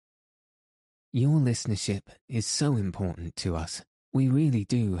Your listenership is so important to us. We really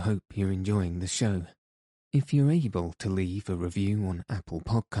do hope you're enjoying the show. If you're able to leave a review on Apple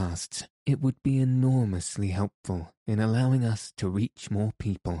Podcasts, it would be enormously helpful in allowing us to reach more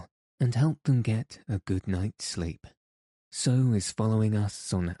people and help them get a good night's sleep. So is following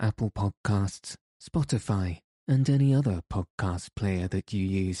us on Apple Podcasts, Spotify, and any other podcast player that you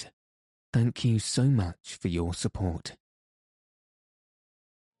use. Thank you so much for your support.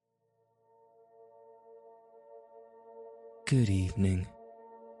 Good evening.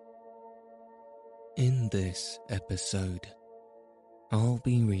 In this episode, I'll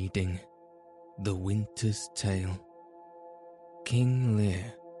be reading The Winter's Tale, King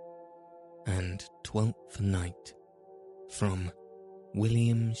Lear, and Twelfth Night from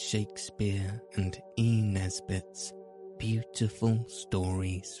William Shakespeare and E. Nesbit's Beautiful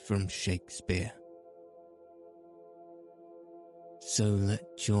Stories from Shakespeare. So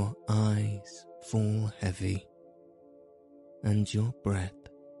let your eyes fall heavy and your breath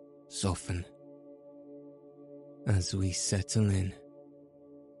soften as we settle in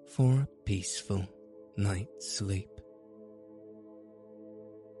for a peaceful night's sleep.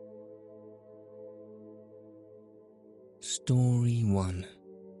 Story 1: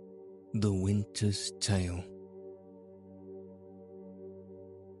 The Winter's Tale.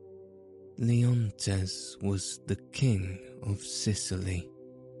 Leontes was the king of Sicily,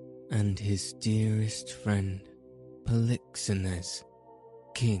 and his dearest friend Polixenes,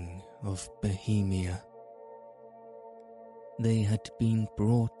 king of Bohemia. They had been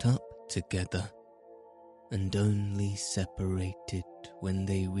brought up together, and only separated when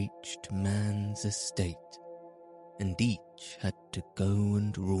they reached man's estate, and each had to go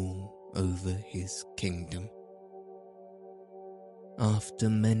and rule over his kingdom. After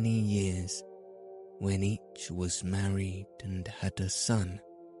many years, when each was married and had a son,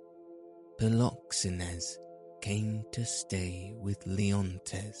 Polixenes came to stay with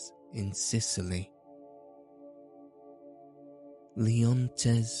Leontes in Sicily.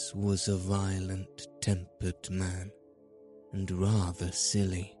 Leontes was a violent-tempered man and rather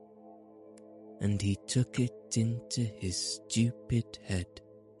silly, and he took it into his stupid head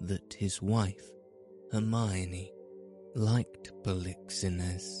that his wife, Hermione, liked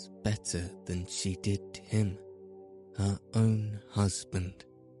Polixenes better than she did him, her own husband.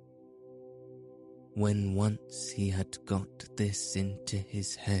 When once he had got this into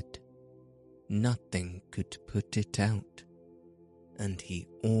his head, nothing could put it out, and he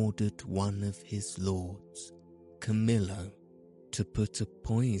ordered one of his lords, Camillo, to put a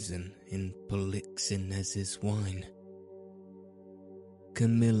poison in Polixenes's wine.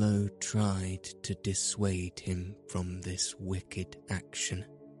 Camillo tried to dissuade him from this wicked action,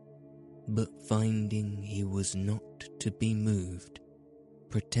 but finding he was not to be moved,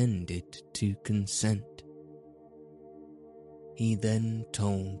 pretended to consent. He then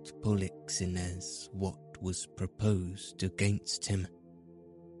told Polixenes what was proposed against him,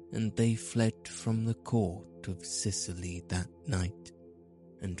 and they fled from the court of Sicily that night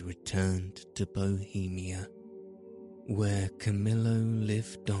and returned to Bohemia, where Camillo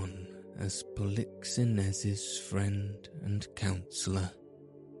lived on as Polixenes's friend and counsellor.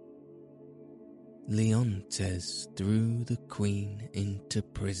 Leontes threw the queen into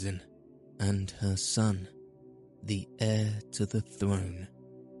prison, and her son, the heir to the throne,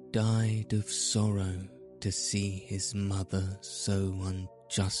 died of sorrow to see his mother so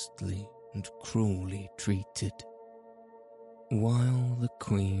unjustly and cruelly treated. While the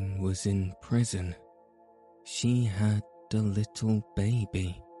queen was in prison, she had a little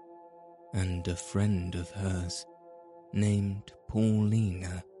baby, and a friend of hers, named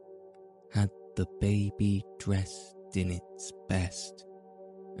Paulina, had the baby dressed in its best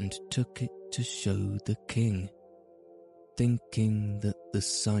and took it to show the king, thinking that the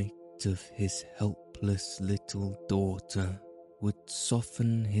sight of his helpless little daughter would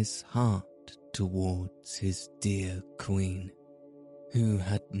soften his heart towards his dear queen, who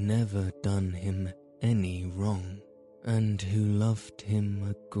had never done him any wrong and who loved him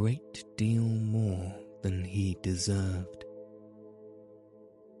a great deal more than he deserved.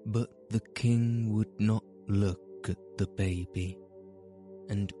 But the king would not look at the baby,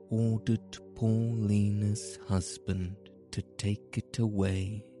 and ordered Paulina's husband to take it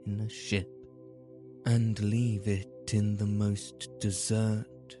away in a ship and leave it in the most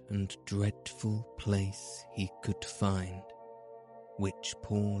desert and dreadful place he could find, which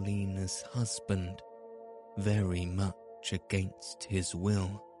Paulina's husband, very much against his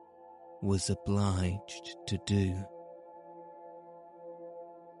will, was obliged to do.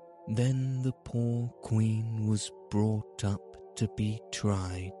 Then the poor queen was brought up to be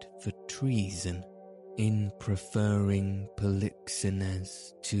tried for treason in preferring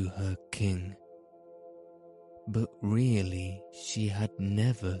Polixenes to her king. But really she had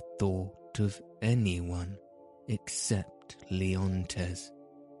never thought of anyone except Leontes,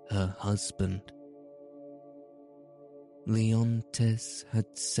 her husband. Leontes had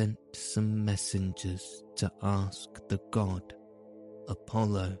sent some messengers to ask the god,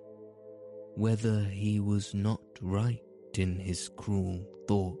 Apollo, whether he was not right in his cruel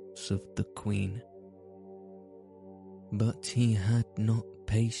thoughts of the queen. But he had not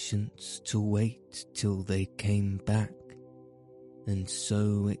patience to wait till they came back, and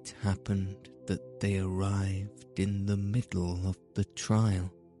so it happened that they arrived in the middle of the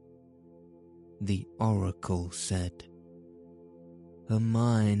trial. The oracle said,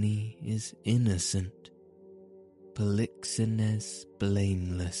 Hermione is innocent, Polixenes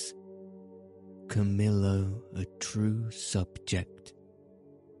blameless, Camillo a true subject,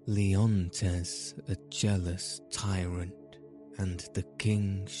 Leontes a jealous tyrant, and the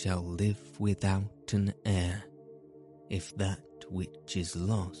king shall live without an heir, if that which is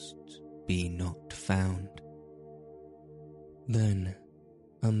lost be not found. Then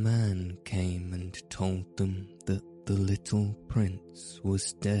a man came and told them that the little prince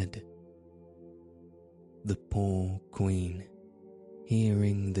was dead. The poor queen,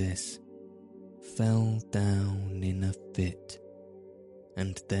 hearing this, fell down in a fit,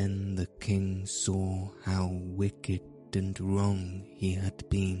 and then the king saw how wicked and wrong he had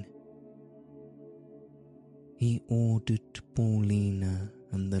been. He ordered Paulina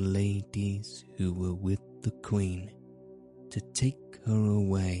and the ladies who were with the queen to take her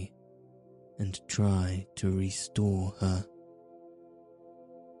away and try to restore her.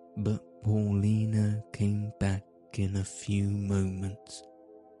 But Paulina came back in a few moments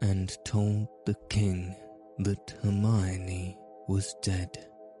and told the king that Hermione was dead.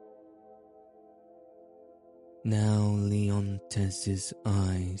 Now Leontes'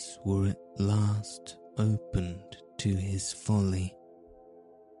 eyes were at last opened to his folly.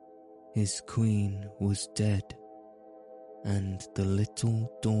 His queen was dead, and the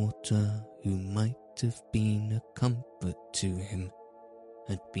little daughter who might have been a comfort to him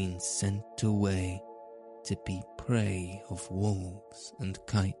had been sent away to be prey of wolves and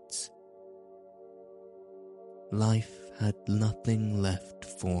kites. Life had nothing left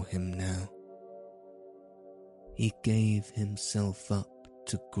for him now. He gave himself up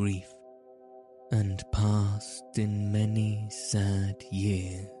to grief and passed in many sad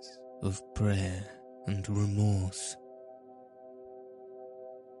years of prayer and remorse.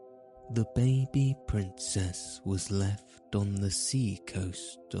 The baby princess was left on the sea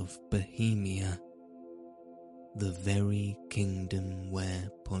coast of Bohemia, the very kingdom where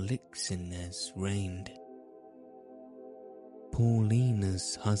Polixenes reigned.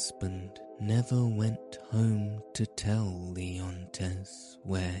 Paulina's husband never went home to tell Leontes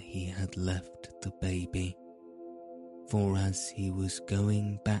where he had left the baby, for as he was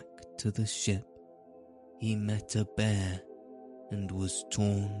going back to the ship, he met a bear and was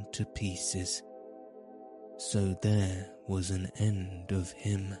torn to pieces. So there was an end of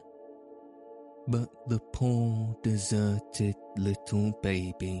him. But the poor deserted little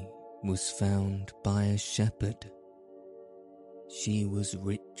baby was found by a shepherd. She was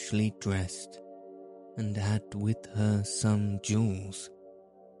richly dressed and had with her some jewels,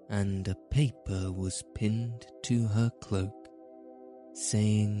 and a paper was pinned to her cloak,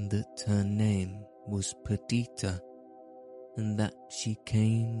 saying that her name was Perdita, and that she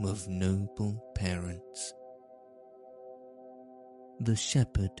came of noble parents. The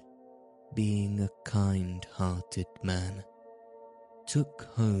shepherd, being a kind-hearted man, took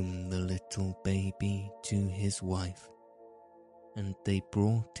home the little baby to his wife, and they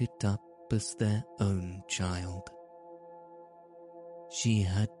brought it up as their own child. She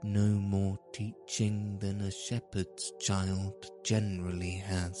had no more teaching than a shepherd's child generally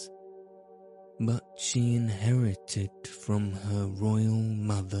has, but she inherited from her royal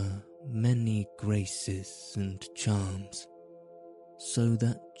mother many graces and charms, so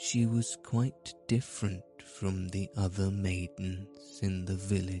that she was quite different from the other maidens in the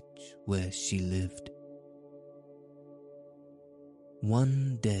village where she lived.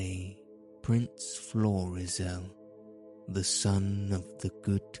 One day, Prince Florizel, the son of the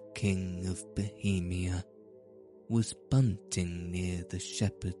good king of Bohemia, was bunting near the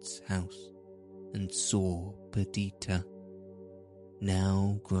shepherd's house and saw Perdita,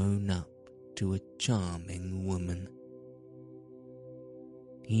 now grown up to a charming woman.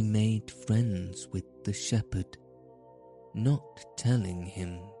 He made friends with the shepherd, not telling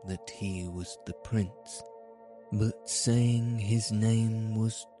him that he was the prince, but saying his name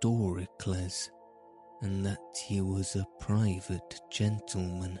was Doricles, and that he was a private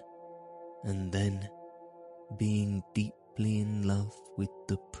gentleman, and then, being deeply in love with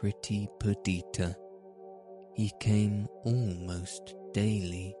the pretty Perdita, he came almost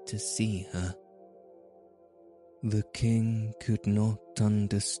daily to see her. The king could not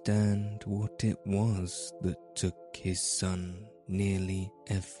understand what it was that took his son nearly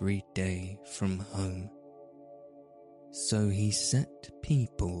every day from home, so he set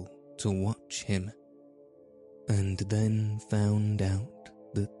people to watch him, and then found out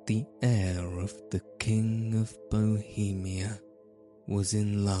that the heir of the King of Bohemia was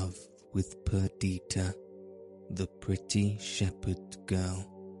in love with Perdita, the pretty shepherd girl.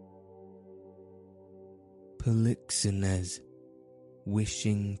 Polixenes,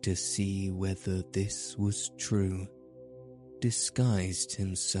 wishing to see whether this was true, disguised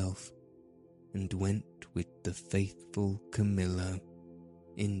himself and went with the faithful Camillo,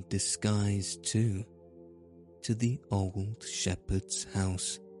 in disguise too, to the old shepherd's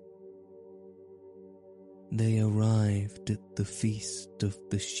house. They arrived at the feast of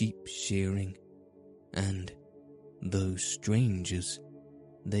the sheep shearing, and, though strangers,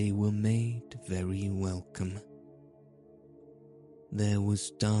 they were made very welcome. There was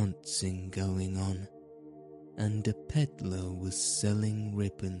dancing going on, and a peddler was selling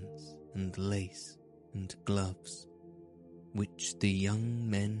ribbons and lace and gloves, which the young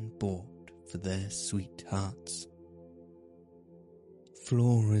men bought for their sweethearts.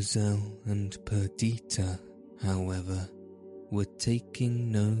 Florizel and Perdita, however, were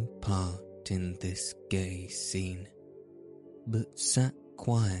taking no part in this gay scene, but sat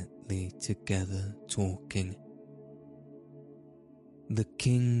quietly together talking. The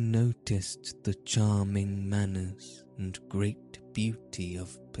king noticed the charming manners and great beauty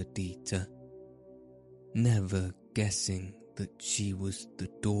of Perdita, never guessing that she was the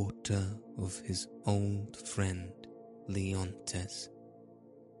daughter of his old friend Leontes.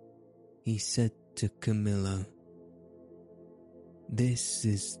 He said to Camillo, "This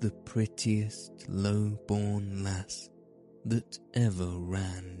is the prettiest low-born lass that ever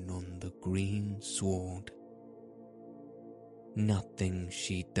ran on the green sward. Nothing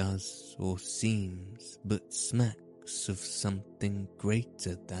she does or seems but smacks of something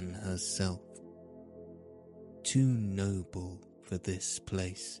greater than herself, too noble for this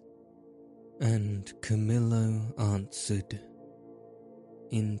place." And Camillo answered,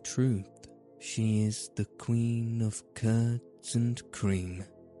 "In truth, she is the queen of curds and cream."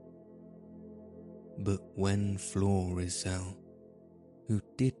 But when Florizel, who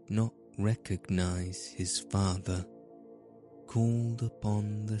did not recognize his father, called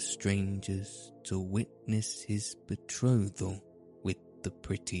upon the strangers to witness his betrothal with the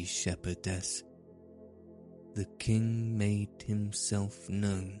pretty shepherdess, the king made himself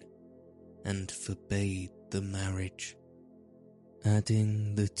known and forbade the marriage,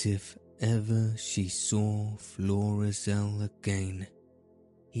 adding that if ever she saw Florizel again,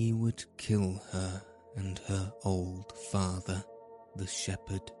 he would kill her and her old father, the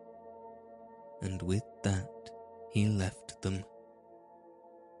shepherd. And with that he left them.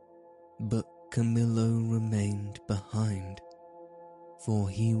 But Camillo remained behind, for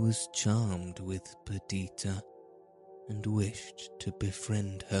he was charmed with Perdita and wished to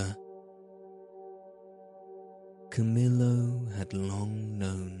befriend her. Camillo had long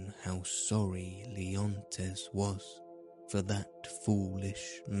known how sorry Leontes was for that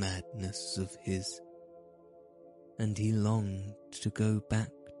foolish madness of his, and he longed to go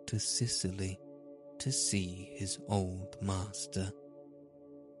back to Sicily to see his old master.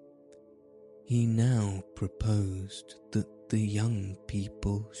 He now proposed that the young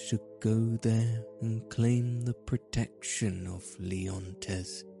people should go there and claim the protection of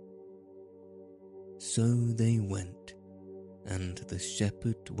Leontes. So they went, and the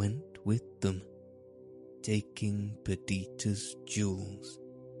shepherd went with them, taking Perdita's jewels,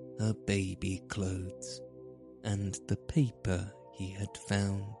 her baby clothes, and the paper he had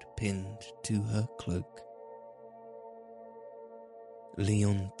found pinned to her cloak.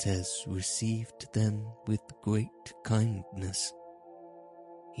 Leontes received them with great kindness.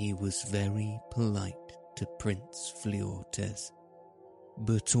 He was very polite to Prince Phleortes,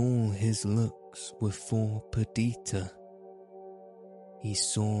 but all his looks were for Perdita. He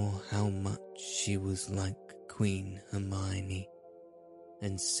saw how much she was like Queen Hermione,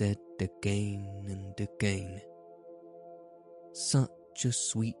 and said again and again, "Such a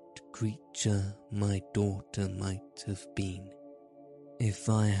sweet creature my daughter might have been, if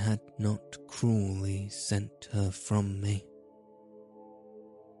I had not cruelly sent her from me."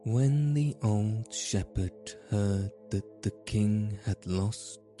 When the old shepherd heard that the king had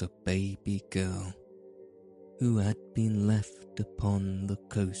lost a baby girl who had been left upon the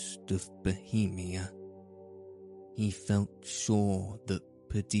coast of Bohemia, he felt sure that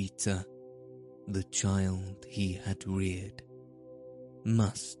Perdita, the child he had reared,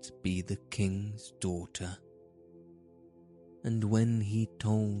 must be the king's daughter. And when he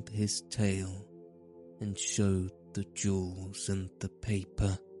told his tale and showed the jewels and the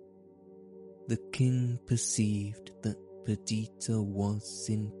paper, the king perceived that Perdita was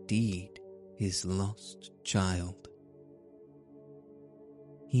indeed his lost child.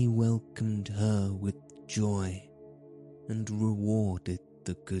 He welcomed her with joy and rewarded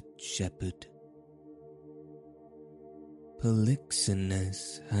the good shepherd.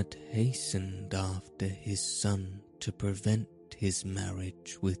 Polixenes had hastened after his son to prevent his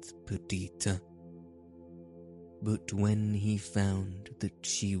marriage with Perdita, but when he found that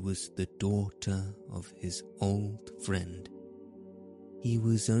she was the daughter of his old friend, he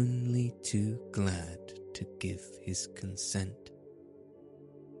was only too glad to give his consent.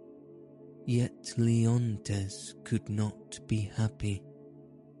 Yet Leontes could not be happy.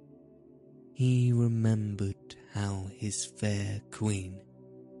 He remembered how his fair queen,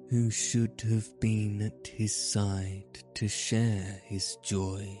 who should have been at his side to share his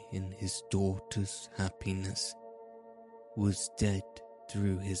joy in his daughter's happiness, was dead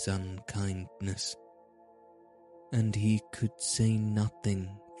through his unkindness, and he could say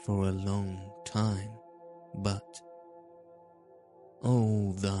nothing for a long time but,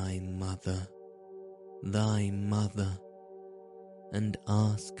 "O thy mother, and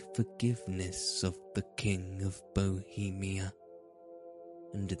ask forgiveness of the King of Bohemia,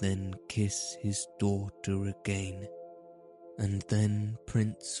 and then kiss his daughter again, and then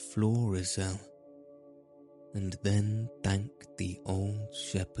Prince Florizel, and then thank the old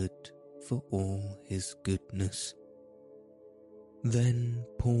shepherd for all his goodness." Then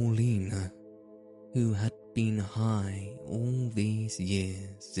Paulina, who had been high all these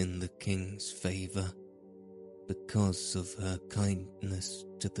years in the king's favour because of her kindness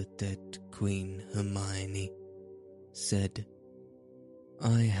to the dead Queen Hermione, said,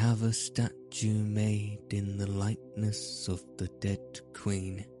 "I have a statue made in the likeness of the dead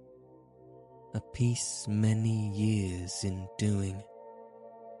queen, a piece many years in doing,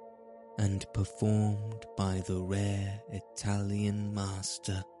 and performed by the rare Italian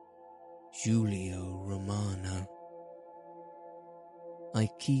master Giulio Romano. I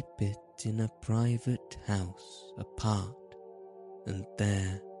keep it in a private house apart, and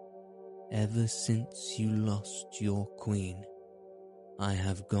there, ever since you lost your queen, I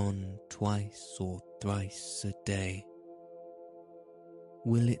have gone twice or thrice a day.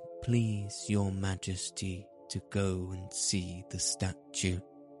 Will it please your majesty to go and see the statue?"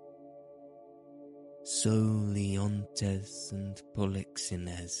 So Leontes and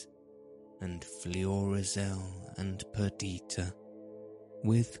Polixenes and Florizel and Perdita,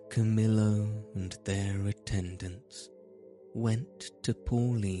 with Camillo and their attendants, went to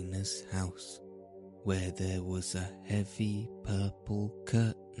Paulina's house, where there was a heavy purple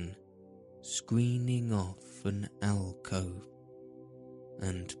curtain screening off an alcove,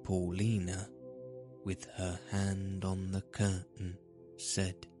 and Paulina, with her hand on the curtain,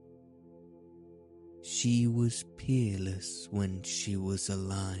 said, "She was peerless when she was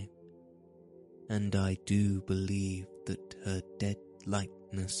alive, and I do believe that her dead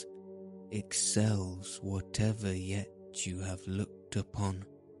likeness excels whatever yet you have looked upon,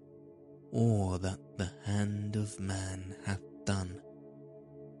 or that the hand of man hath done.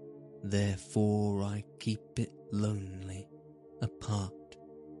 Therefore I keep it lonely, apart.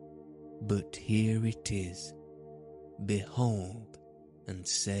 But here it is, behold, and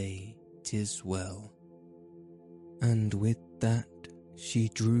say 'tis well." And with that she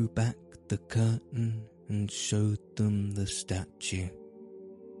drew back the curtain and showed them the statue.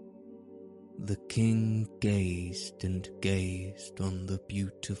 The king gazed and gazed on the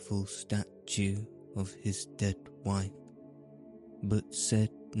beautiful statue of his dead wife, but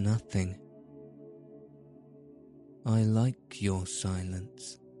said nothing. "I like your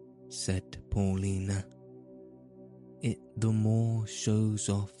silence," said Paulina. "It the more shows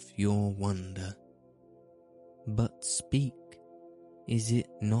off your wonder. But speak, is it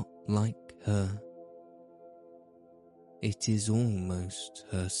not like her?" "It is almost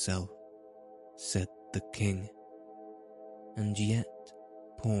herself," said the king. "And yet,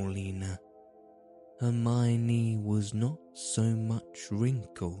 Paulina, Hermione was not so much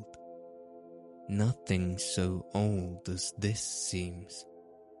wrinkled. Nothing so old as this seems."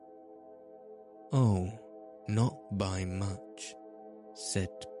 "Oh, not by much," said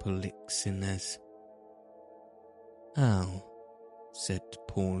Polixenes. How? Said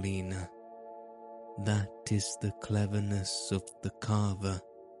Paulina. That is the cleverness of the carver,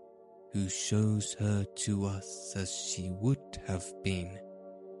 who shows her to us as she would have been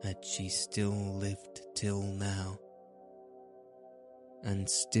had she still lived till now. And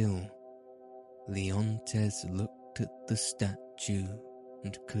still, Leontes looked at the statue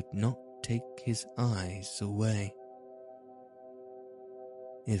and could not take his eyes away.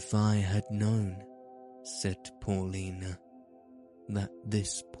 If I had known, said Paulina, that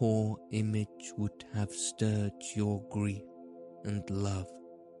this poor image would have stirred your grief and love,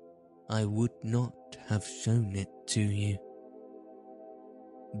 I would not have shown it to you.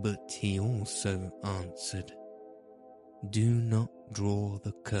 But he also answered, Do not draw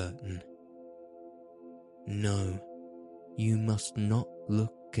the curtain. No, you must not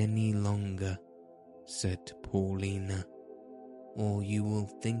look any longer, said Paulina, or you will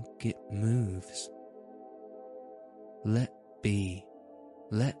think it moves. Let be,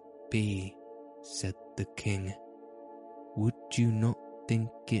 said the king. Would you not think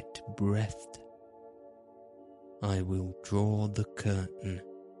it breathed? I will draw the curtain,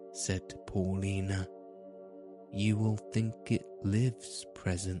 said Paulina. You will think it lives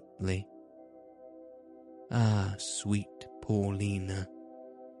presently. Ah, sweet Paulina,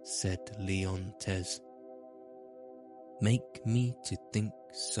 said Leontes, make me to think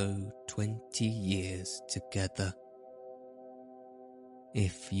so 20 years together.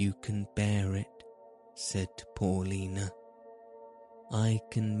 If you can bear it, said Paulina, I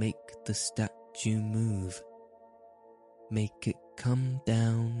can make the statue move, make it come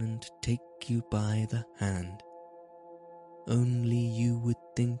down and take you by the hand. Only you would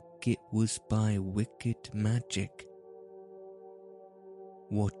think it was by wicked magic.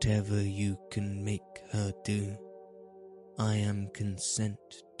 Whatever you can make her do, I am content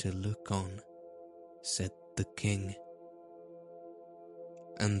to look on, said the king.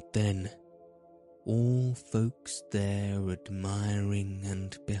 And then, all folks there admiring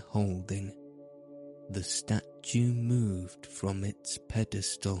and beholding, the statue moved from its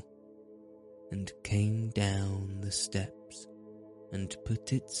pedestal and came down the steps and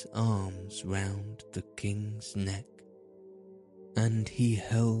put its arms round the king's neck. And he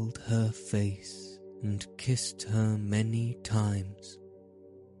held her face and kissed her many times,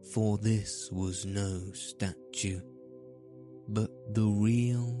 for this was no statue, but the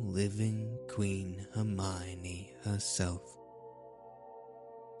real living Queen Hermione herself.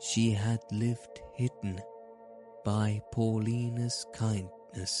 She had lived hidden by Paulina's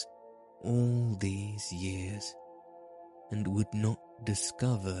kindness all these years, and would not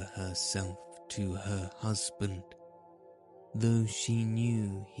discover herself to her husband, though she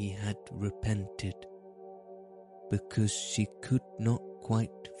knew he had repented, because she could not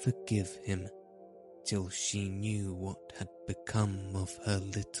quite forgive him till she knew what had become of her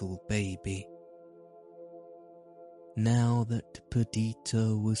little baby. Now that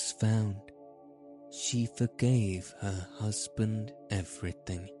Perdita was found, she forgave her husband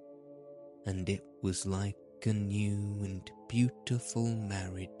everything, and it was like a new and beautiful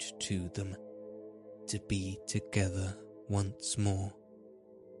marriage to them, to be together once more.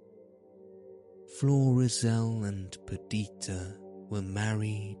 Florizel and Perdita were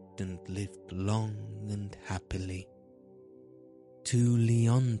married and lived long and happily. To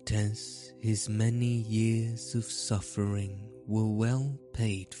Leontes his many years of suffering were well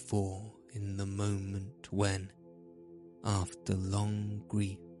paid for in the moment when, after long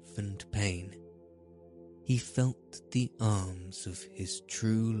grief and pain, he felt the arms of his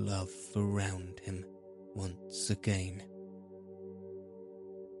true love around him once again.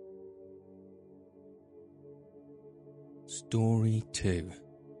 Story 2.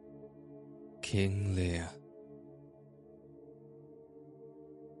 King Lear.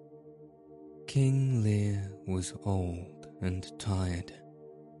 King Lear was old and tired.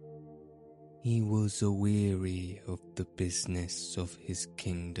 He was aweary of the business of his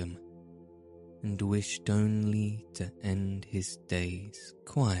kingdom, and wished only to end his days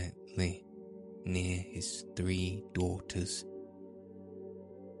quietly near his 3 daughters.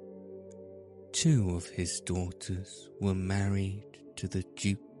 2 of his daughters were married to the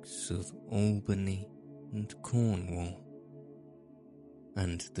Dukes of Albany and Cornwall,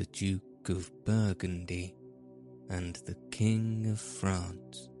 and the Duke of Burgundy and the King of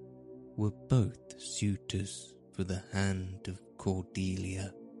France were both suitors for the hand of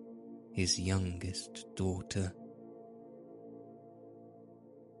Cordelia, his youngest daughter.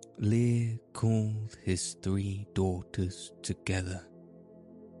 Lear called his 3 daughters together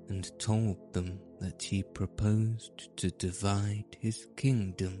and told them that he proposed to divide his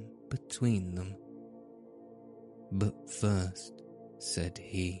kingdom between them. "But first," said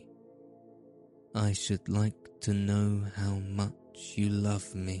he, "I should like to know how much you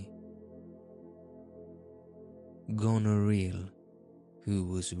love me." Goneril, who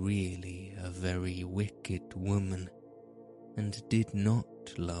was really a very wicked woman, and did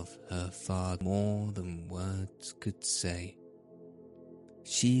not love her father more than words could say.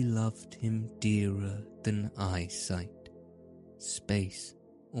 She loved him dearer than eyesight, space,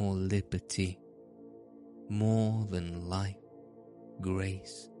 or liberty, more than life,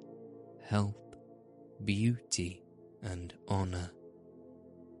 grace, health, beauty, and honor.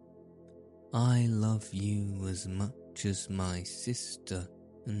 "I love you as much as my sister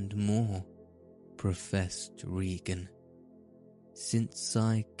and more," professed Regan, "since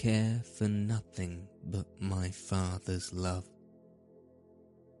I care for nothing but my father's love."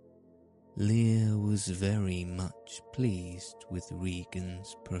 Lear was very much pleased with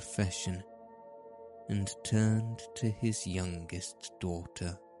Regan's profession, and turned to his youngest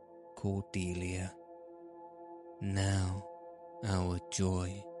daughter, Cordelia. "Now, our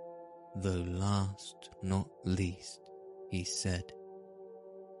joy, though last not least," he said.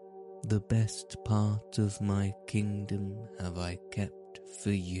 "The best part of my kingdom have I kept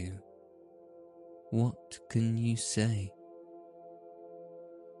for you. What can you say?"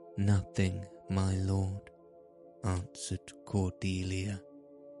 "Nothing, my lord," answered Cordelia.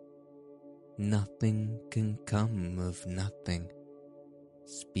 "Nothing can come of nothing.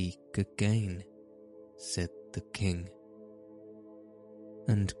 Speak again," said the king.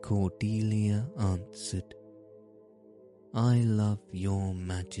 And Cordelia answered, "I love your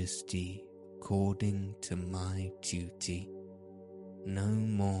majesty according to my duty, no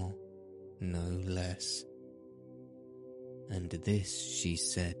more, no less." And this she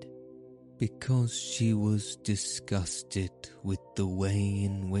said, because she was disgusted with the way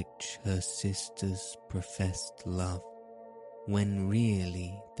in which her sisters professed love, when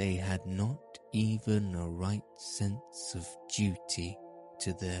really they had not even a right sense of duty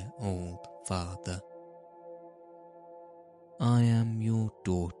to their old father. "I am your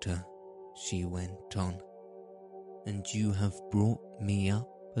daughter," she went on, "and you have brought me up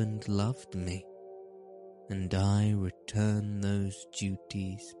and loved me, and I return those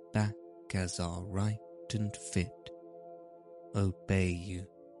duties back as are right and fit, obey you,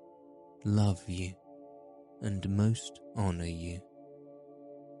 love you, and most honour you."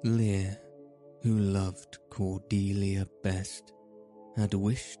 Lear, who loved Cordelia best, had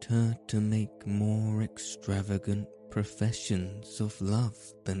wished her to make more extravagant professions of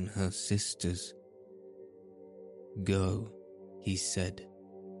love than her sisters. "Go," he said,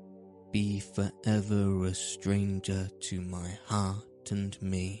 "be forever a stranger to my heart and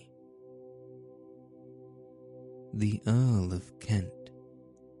me." The Earl of Kent,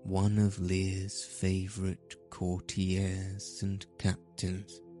 one of Lear's favourite courtiers and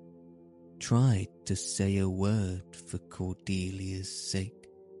captains, tried to say a word for Cordelia's sake,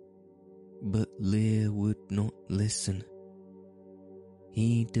 but Lear would not listen.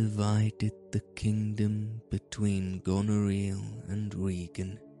 He divided the kingdom between Goneril and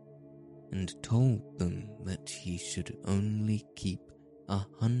Regan, and told them that he should only keep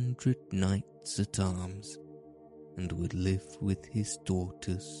 100 knights at arms, and would live with his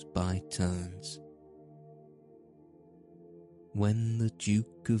daughters by turns. When the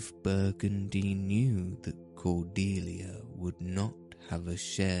Duke of Burgundy knew that Cordelia would not have a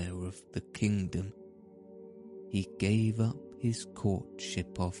share of the kingdom, he gave up his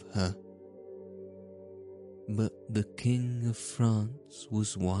courtship of her. But the King of France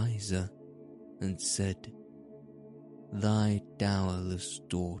was wiser, and said, "Thy dowerless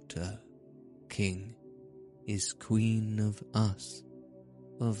daughter, King, is queen of us,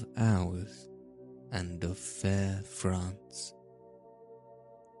 of ours, and of fair France.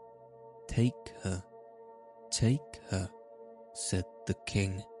 Take her, said the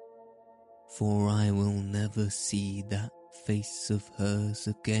king, for I will never see that face of hers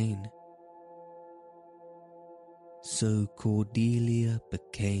again." So Cordelia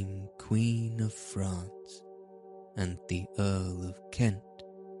became Queen of France, and the Earl of Kent,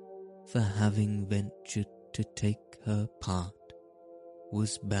 for having ventured to take her part,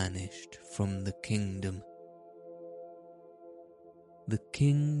 was banished from the kingdom. The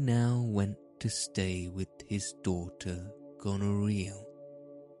king now went to stay with his daughter Goneril,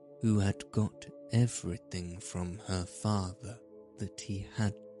 who had got everything from her father that he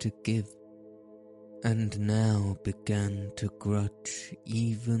had to give, and now began to grudge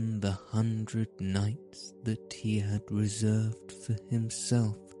even the 100 knights that he had reserved for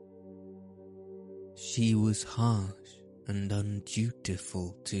himself she was harsh and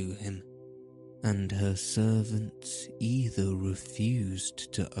undutiful to him, and her servants either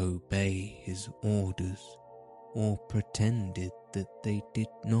refused to obey his orders or pretended that they did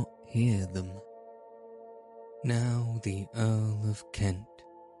not hear them. Now the Earl of Kent,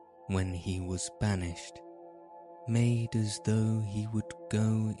 when he was banished, made as though he would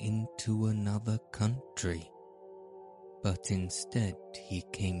go into another country, but instead he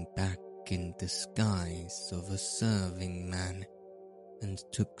came back in disguise of a serving man and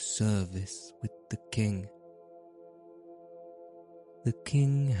took service with the king. The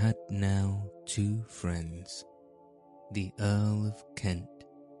king had now two friends, the Earl of Kent,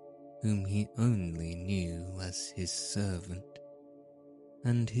 whom he only knew as his servant,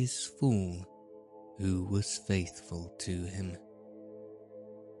 and his fool, who was faithful to him.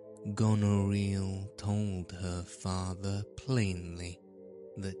 Goneril told her father plainly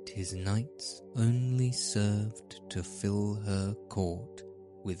that his knights only served to fill her court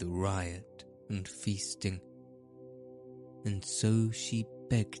with riot and feasting, and so she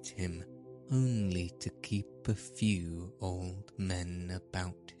begged him only to keep a few old men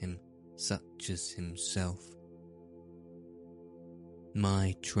about him, such as himself.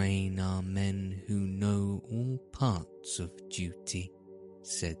 My train are men who know all parts of duty,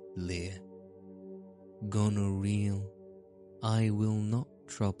 said Lear. Goneril, I will not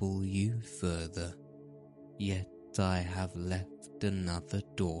trouble you further, yet I have left another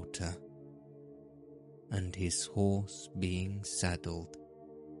daughter. And his horse being saddled,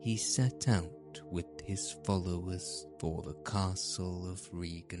 he set out with his followers for the castle of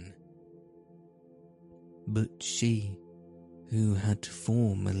Regan. But she, who had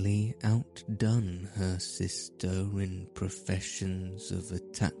formerly outdone her sister in professions of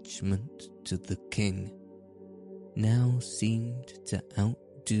attachment to the king, now seemed to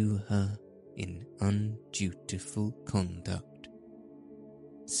outdo her in undutiful conduct,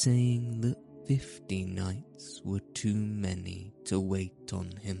 saying that 50 knights were too many to wait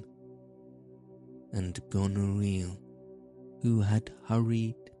on him. And Goneril, who had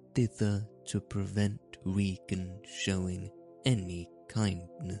hurried thither to prevent Regan showing any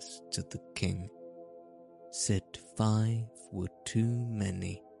kindness to the king, said 5 were too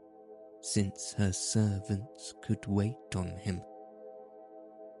many, since her servants could wait on him.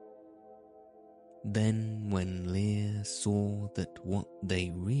 Then when Lear saw that what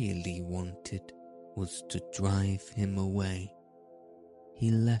they really wanted was to drive him away,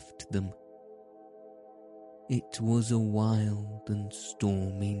 he left them. It was a wild and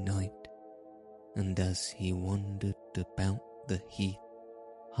stormy night, and as he wandered about the heath,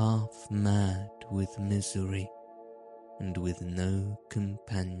 half mad with misery, and with no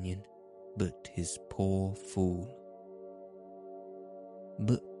companion but his poor fool.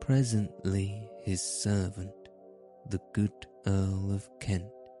 But presently his servant, the good Earl of Kent,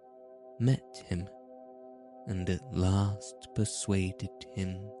 met him, and at last persuaded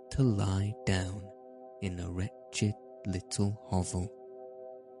him to lie down in a wretched little hovel.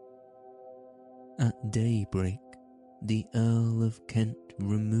 At daybreak, the Earl of Kent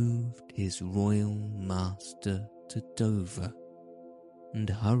removed his royal master to Dover, and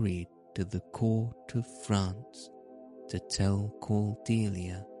hurried to the court of France to tell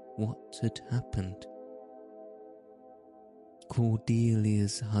Cordelia what had happened.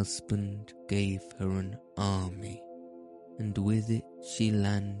 Cordelia's husband gave her an army, and with it she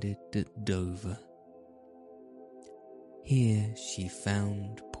landed at Dover. Here she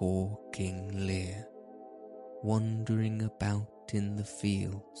found poor King Lear, wandering about in the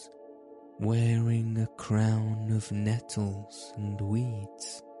fields, wearing a crown of nettles and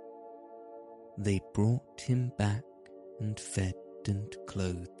weeds. They brought him back and fed and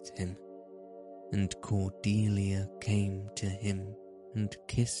clothed him, and Cordelia came to him and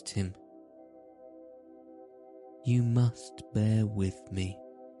kissed him. You must bear with me,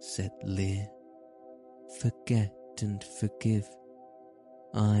 said Lear. Forget and forgive.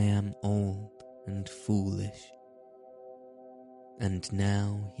 I am old and foolish. And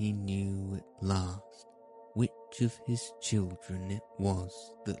now he knew at last which of his children it was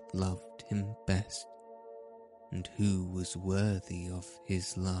that loved him best, and who was worthy of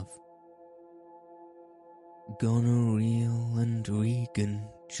his love. Goneril and Regan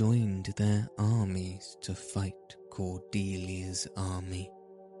joined their armies to fight Cordelia's army,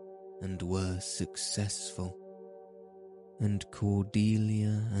 and were successful, and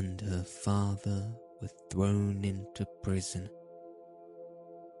Cordelia and her father were thrown into prison.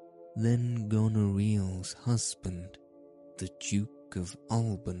 Then Goneril's husband, the Duke of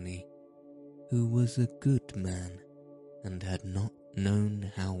Albany, who was a good man and had not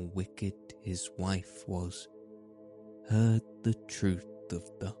known how wicked his wife was, heard the truth of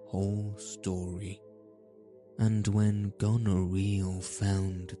the whole story. And when Goneril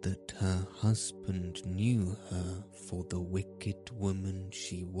found that her husband knew her for the wicked woman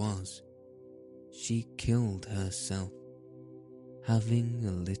she was, she killed herself, having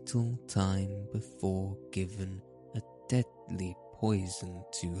a little time before given a deadly poison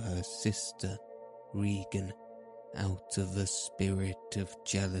to her sister Regan out of a spirit of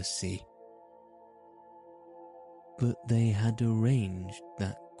jealousy. But they had arranged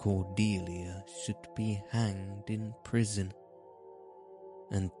that Cordelia should be hanged in prison,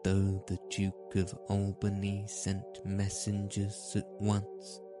 and though the Duke of Albany sent messengers at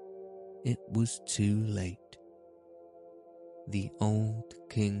once, it was too late. The old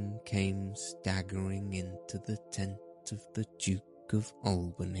king came staggering into the tent of the Duke of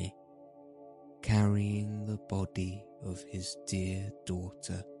Albany, carrying the body of his dear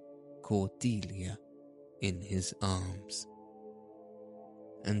daughter Cordelia in his arms.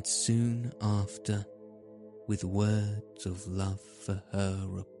 And soon after, with words of love for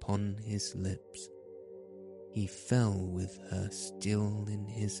her upon his lips, he fell with her still in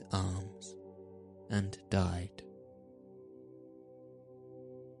his arms and died.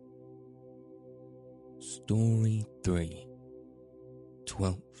 Story 3.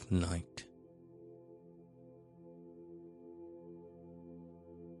 12th Night.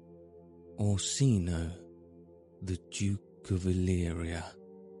 Orsino, the Duke of Illyria,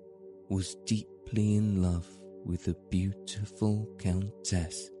 was deeply in love with a beautiful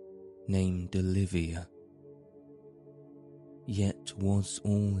countess named Olivia. Yet was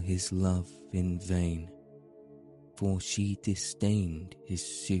all his love in vain, for she disdained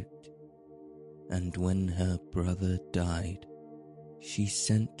his suit, and when her brother died, she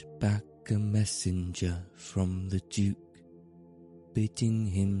sent back a messenger from the Duke, bidding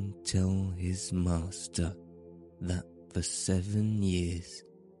him tell his master that for 7 years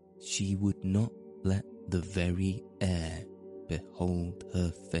she would not let the very air behold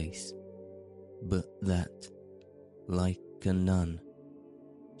her face, but that, like a nun,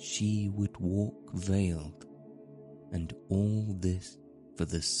 she would walk veiled, and all this for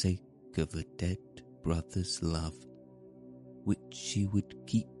the sake of a dead brother's love, which she would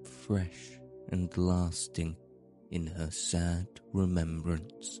keep fresh and lasting in her sad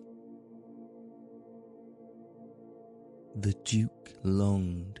remembrance. The Duke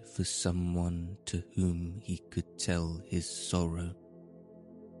longed for someone to whom he could tell his sorrow,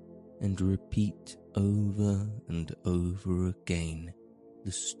 and repeat over and over again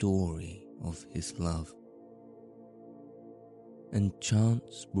the story of his love. And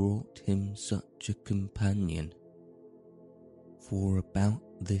chance brought him such a companion, for about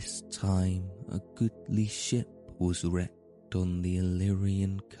this time a goodly ship was wrecked on the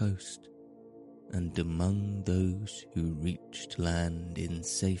Illyrian coast, and among those who reached land in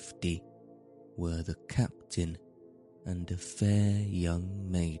safety were the captain and a fair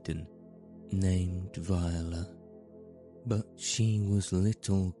young maiden named Viola. But she was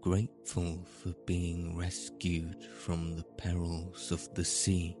little grateful for being rescued from the perils of the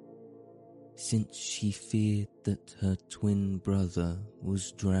sea, since she feared that her twin brother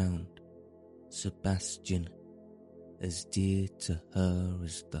was drowned, Sebastian, as dear to her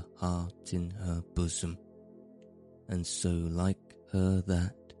as the heart in her bosom, and so like her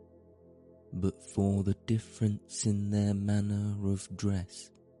that, but for the difference in their manner of dress,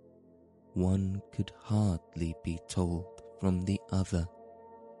 one could hardly be told from the other.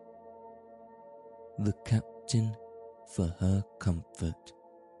 The captain, for her comfort,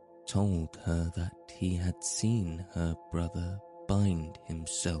 told her that he had seen her brother bind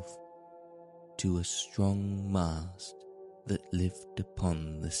himself to a strong mast that lived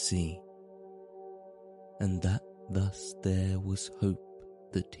upon the sea, and that thus there was hope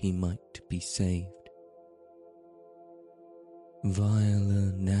that he might be saved.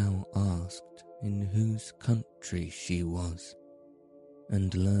 Viola now asked in whose country she was,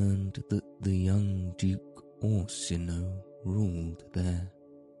 and learned that the young Duke Orsino ruled there,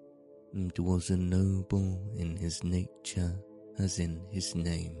 and was a noble in his nature as in his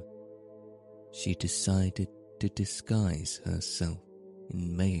name. She decided to disguise herself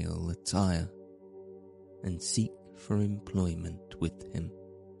in male attire and seek for employment with him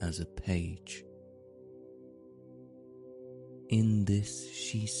as a page. In this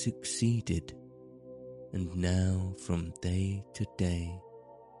she succeeded, and now from day to day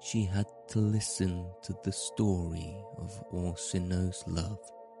she had to listen to the story of Orsino's love.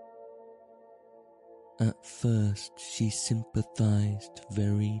 At first she sympathized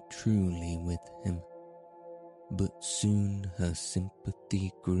very truly with him, but soon her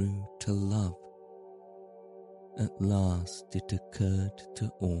sympathy grew to love. At last it occurred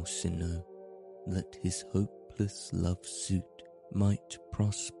to Orsino that his hopeless love suit might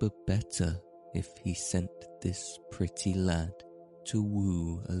prosper better if he sent this pretty lad to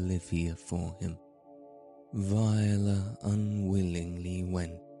woo Olivia for him. Viola unwillingly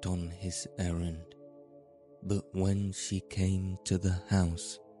went on his errand, but when she came to the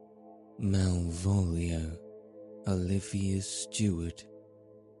house, Malvolio, Olivia's steward,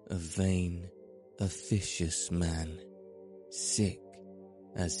 a vain, officious man, sick,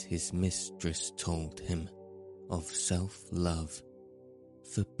 as his mistress told him, of self-love,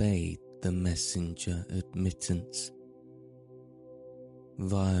 forbade the messenger admittance.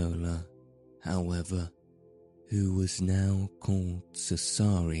 Viola, however, who was now called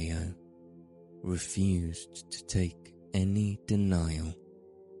Cesario, refused to take any denial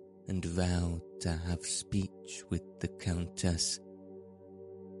and vowed to have speech with the Countess.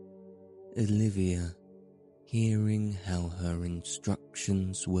 Olivia, hearing how her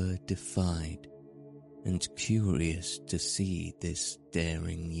instructions were defied and curious to see this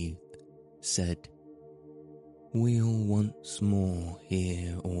daring youth, said, "We'll once more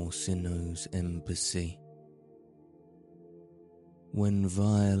hear Orsino's embassy." When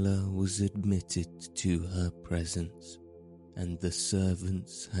Viola was admitted to her presence and the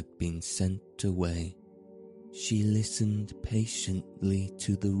servants had been sent away, she listened patiently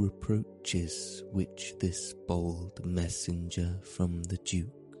to the reproaches which this bold messenger from the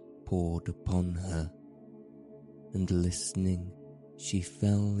Duke poured upon her, and listening, she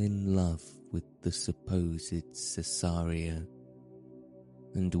fell in love with the supposed Cesario.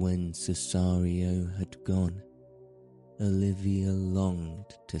 And when Cesario had gone, Olivia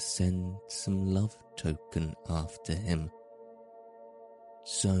longed to send some love token after him.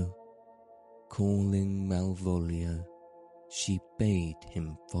 So, calling Malvolio, she bade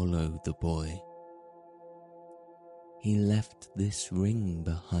him follow the boy. "He left this ring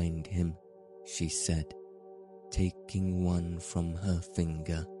behind him," she said, taking one from her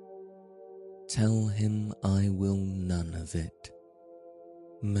finger. "Tell him I will none of it."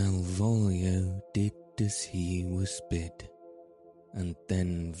 Malvolio did as he was bid, and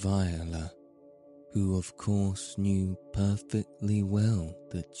then Viola, who of course knew perfectly well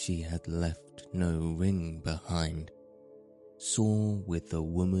that she had left no ring behind, saw with a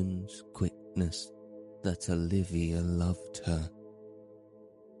woman's quickness that Olivia loved her.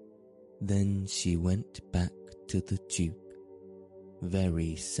 Then she went back to the Duke,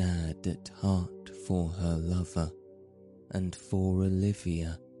 very sad at heart for her lover, and for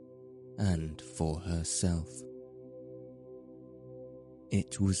Olivia, and for herself.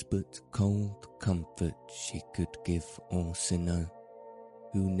 It was but cold comfort she could give Orsino,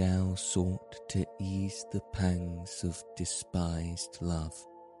 who now sought to ease the pangs of despised love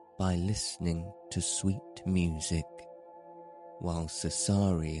by listening to sweet music, while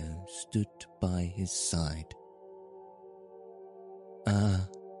Cesario stood by his side. "Ah,"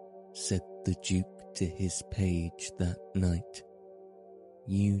 said the Duke to his page that night,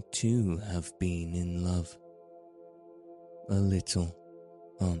 "you too have been in love." "A little,"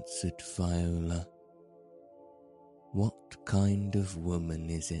 answered Viola. "What kind of woman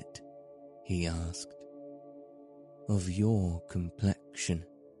is it?" he asked. "Of your complexion,"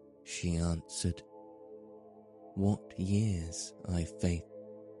 she answered. "What years, I faith?"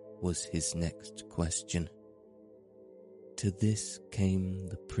 was his next question. To this came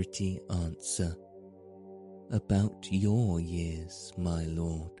the pretty answer, "About your years, my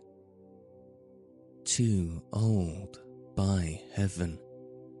lord." "Too old, by heaven,"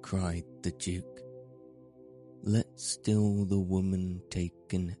 cried the Duke. "Let still the woman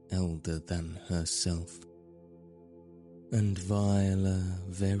take an elder than herself." And Viola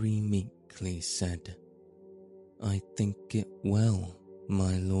very meekly said, "I think it well,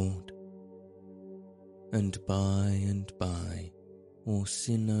 my lord." And by,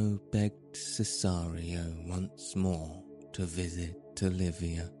 Orsino begged Cesario once more to visit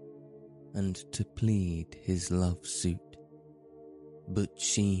Olivia, and to plead his love suit. But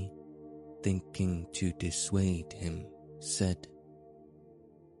she, thinking to dissuade him, said,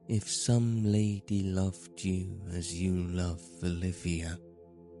 "If some lady loved you as you love Olivia—"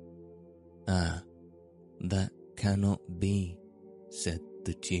 "Ah, that cannot be," said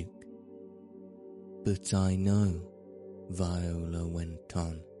the Duke. "But I know," Viola went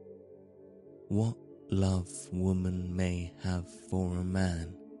on, "what love woman may have for a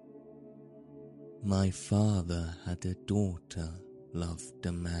man. My father had a daughter loved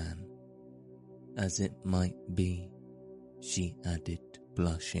a man, as it might be," she added,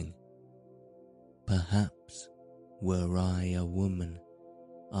 blushing. "Perhaps were I a woman,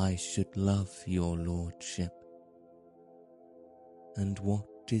 I should love your lordship. And what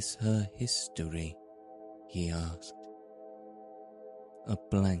is her history? He asked. A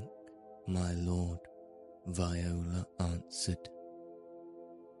blank, my lord, Viola answered.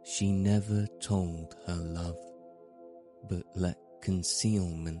 She never told her love, but let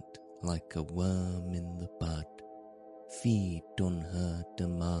concealment like a worm in the bud feed on her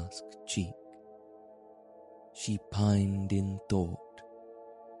damask cheek. She pined in thought,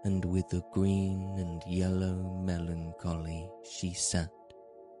 and with a green and yellow melancholy she sat,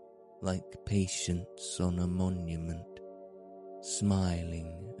 like patience on a monument,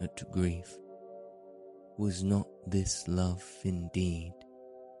 smiling at grief. Was not this love indeed?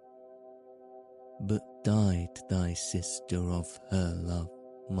 But died thy sister of her love,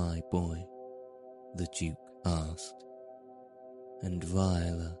 my boy? The Duke asked, and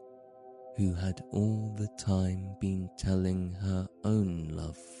Viola, who had all the time been telling her own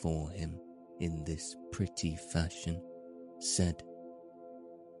love for him in this pretty fashion, said,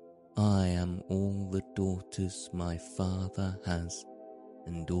 I am all the daughters my father has,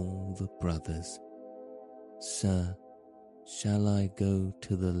 and all the brothers. Sir, shall I go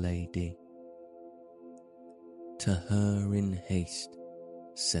to the lady? To her in haste,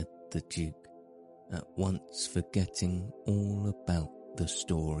 said the Duke, at once forgetting all about the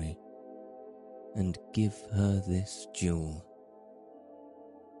story, and give her this jewel.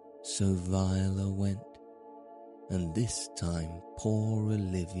 So Viola went, and this time poor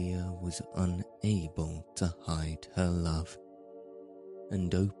Olivia was unable to hide her love,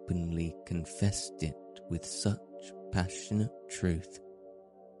 and openly confessed it with such passionate truth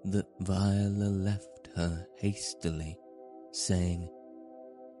that Viola left her hastily, saying,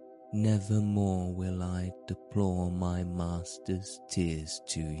 Never more will I deplore my master's tears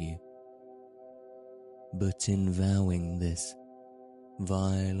to you. But in vowing this,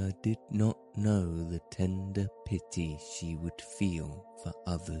 Viola did not know the tender pity she would feel for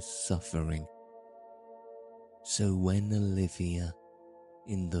others' suffering. So when Olivia,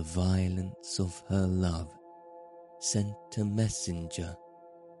 in the violence of her love, sent a messenger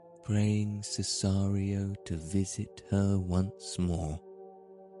praying Cesario to visit her once more,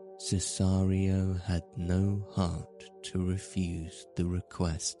 Cesario had no heart to refuse the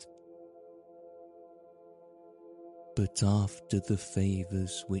request. But after the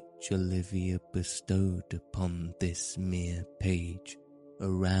favours which Olivia bestowed upon this mere page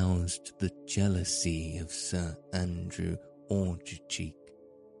aroused the jealousy of Sir Andrew Audleycheek,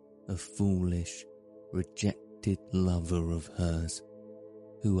 a foolish, rejected lover of hers,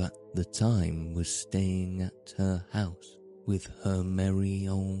 who at the time was staying at her house with her merry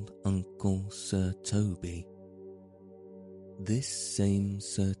old uncle Sir Toby. This same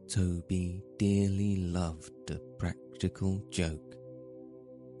Sir Toby dearly loved a practical joke,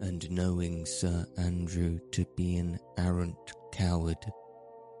 and knowing Sir Andrew to be an arrant coward,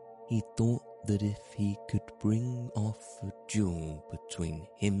 he thought that if he could bring off a duel between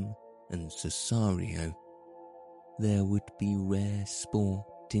him and Cesario, there would be rare sport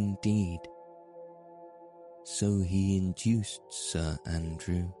indeed. So he induced Sir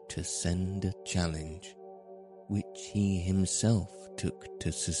Andrew to send a challenge, which he himself took to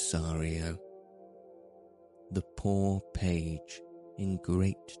Cesario. The poor page, in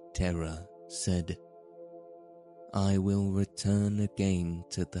great terror, said, I will return again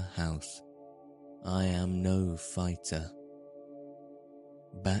to the house. I am no fighter.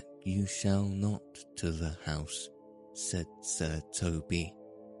 Back you shall not to the house, said Sir Toby,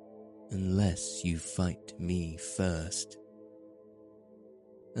 unless you fight me first.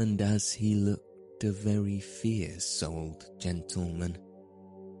 And as he looked a very fierce old gentleman,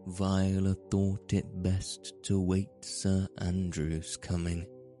 Viola thought it best to wait Sir Andrew's coming,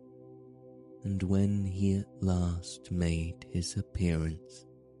 and when he at last made his appearance,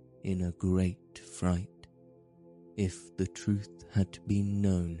 in a great fright, if the truth had been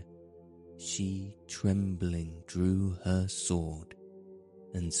known, she trembling drew her sword,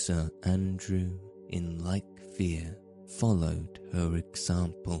 and Sir Andrew, in like fear, followed her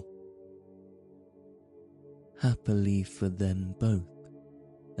example. Happily for them both,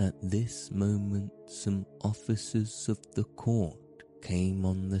 at this moment some officers of the court came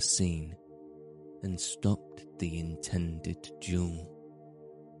on the scene and stopped the intended duel.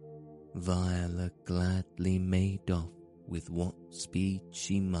 Viola gladly made off with what speed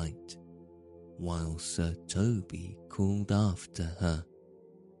she might, while Sir Toby called after her,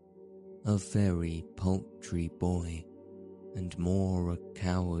 a very paltry boy, and more a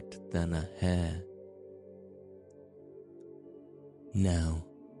coward than a hare. Now,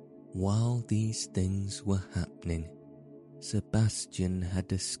 While these things were happening, Sebastian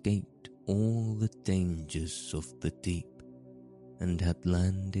had escaped all the dangers of the deep and had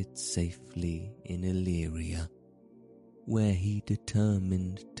landed safely in Illyria, where he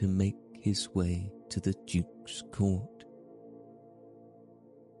determined to make his way to the Duke's court.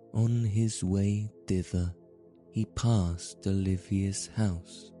 On his way thither, he passed Olivia's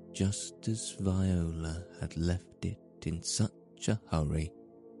house just as Viola had left it in such a hurry.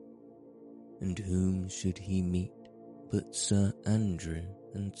 And whom should he meet but Sir Andrew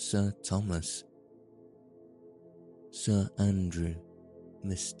and Sir Thomas? Sir Andrew,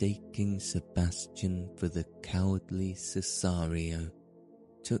 mistaking Sebastian for the cowardly Cesario,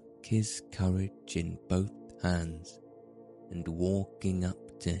 took his courage in both hands, and walking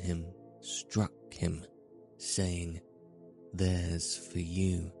up to him, struck him, saying, "There's for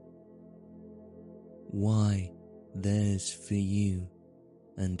you." "Why, there's for you,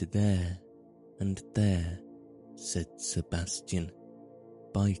 and there, said Sebastian,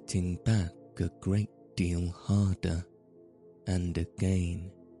 biting back a great deal harder, and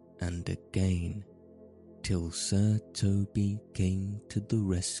again, till Sir Toby came to the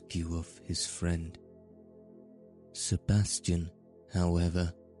rescue of his friend. Sebastian,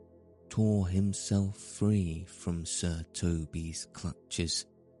 however, tore himself free from Sir Toby's clutches,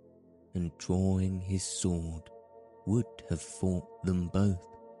 and drawing his sword, would have fought them both,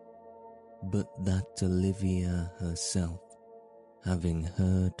 but that Olivia herself, having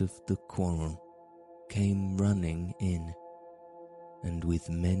heard of the quarrel, came running in, and with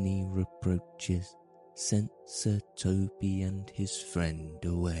many reproaches sent Sir Toby and his friend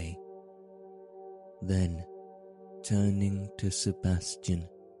away. Then, turning to Sebastian,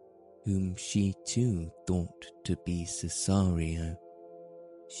 whom she too thought to be Cesario,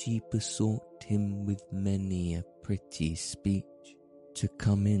 she besought him with many a pretty speech to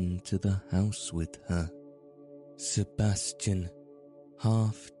come into the house with her. Sebastian,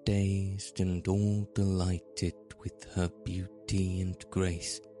 half dazed and all delighted with her beauty and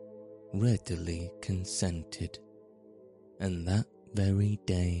grace, readily consented, and that very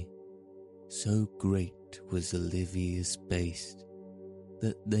day, so great was Olivia's haste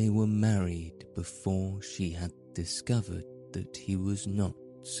that they were married before she had discovered that he was not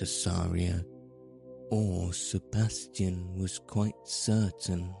Cesario, or Sebastian was quite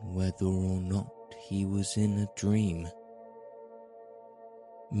certain whether or not he was in a dream.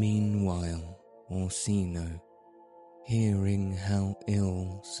 Meanwhile, Orsino, hearing how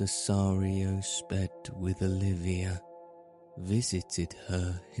ill Cesario sped with Olivia, visited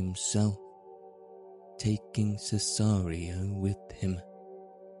her himself, taking Cesario with him.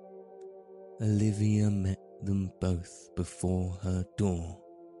 Olivia met them both before her door,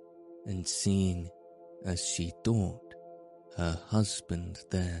 and seeing, as she thought, her husband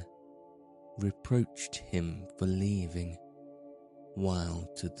there, reproached him for leaving, while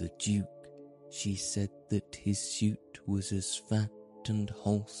to the Duke she said that his suit was as fat and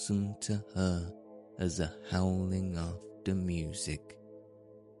wholesome to her as a howling after music.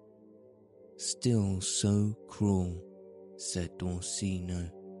 "Still so cruel," said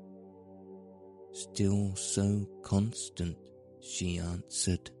Orsino. "Still so constant," she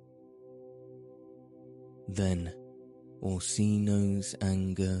answered. Then, Orsino's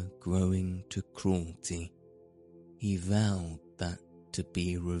anger growing to cruelty, he vowed that to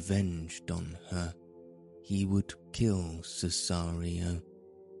be revenged on her, he would kill Cesario,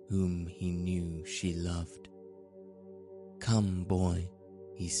 whom he knew she loved. "Come, boy,"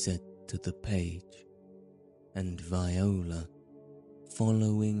 he said to the page, and Viola,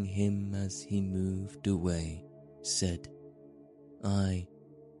 following him as he moved away, said, "I,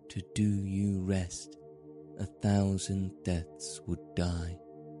 to do you rest, 1,000 deaths would die."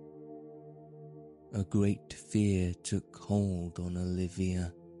 A great fear took hold on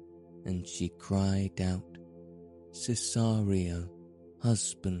Olivia, and she cried out, "Cesario,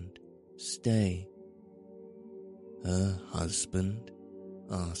 husband, stay." "Her husband?"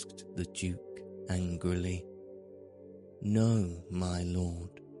 asked the Duke angrily. "No, my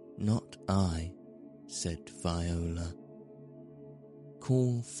lord, not I," said Viola.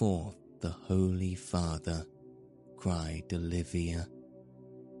 "Call forth the Holy Father," cried Olivia.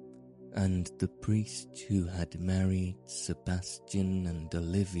 And the priest who had married Sebastian and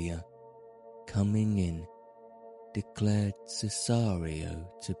Olivia, coming in, declared Cesario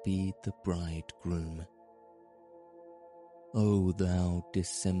to be the bridegroom. "O thou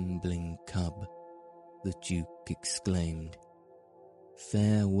dissembling cub," the Duke exclaimed,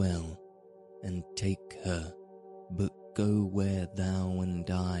 "farewell, and take her, but go where thou and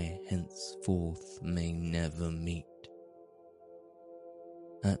I henceforth may never meet."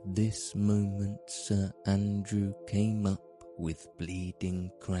 At this moment Sir Andrew came up with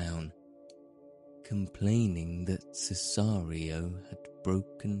bleeding crown, complaining that Cesario had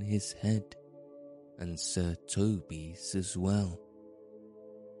broken his head, and Sir Toby's as well.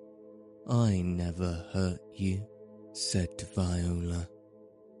 "I never hurt you," said Viola,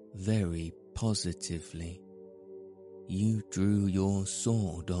 very positively. "You drew your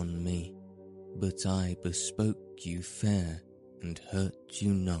sword on me, but I bespoke you fair and hurt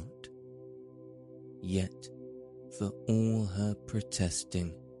you not." Yet, for all her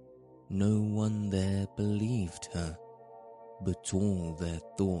protesting, no one there believed her, but all their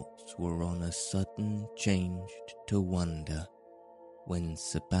thoughts were on a sudden changed to wonder when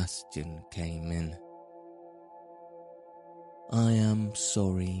Sebastian came in. "I am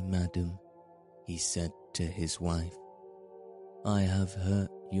sorry, madam," he said to his wife. "I have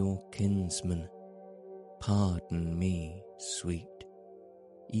hurt your kinsman. Pardon me, sweet,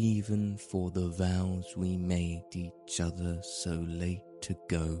 even for the vows we made each other so late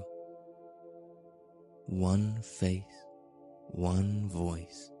ago. One face, one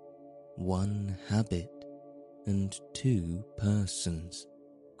voice, one habit, and two persons,"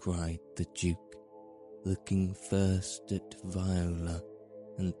 cried the Duke, looking first at Viola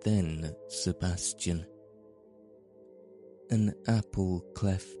and then at Sebastian. "An apple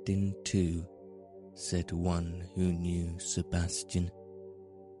cleft in two," said one who knew Sebastian,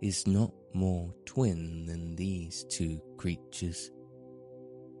 "is not more twin than these two creatures.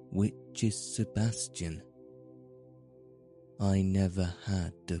 Which is Sebastian?" "I never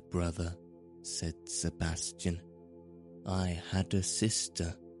had a brother," said Sebastian. "I had a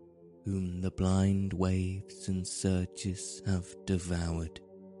sister, whom the blind waves and surges have devoured.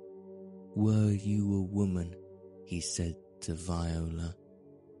 Were you a woman," he said to Viola,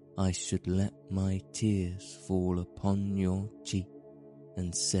 "I should let my tears fall upon your cheek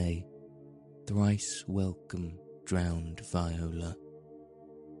and say, 'Thrice welcome, drowned Viola.'"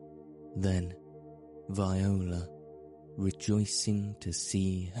 Then Viola, rejoicing to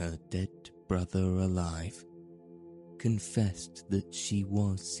see her dead brother alive, confessed that she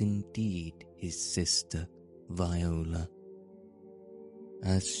was indeed his sister Viola.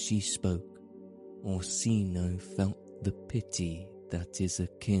 As she spoke, Orsino felt the pity that is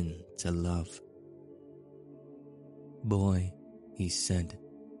akin to love. "Boy," he said,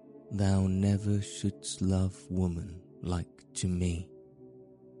 "thou never shouldst love woman like to me."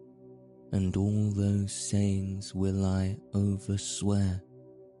 "And all those sayings will I overswear,"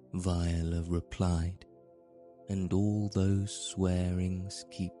 Viola replied, "and all those swearings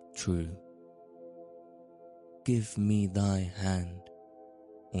keep true." "Give me thy hand,"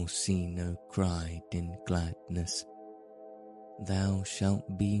 Orsino cried in gladness. "Thou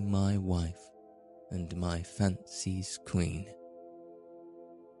shalt be my wife and my fancy's queen."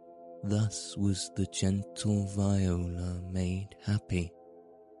 Thus was the gentle Viola made happy,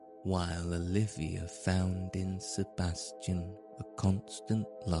 while Olivia found in Sebastian a constant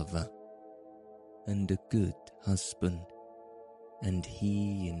lover and a good husband, and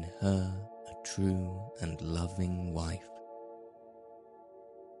he in her a true and loving wife.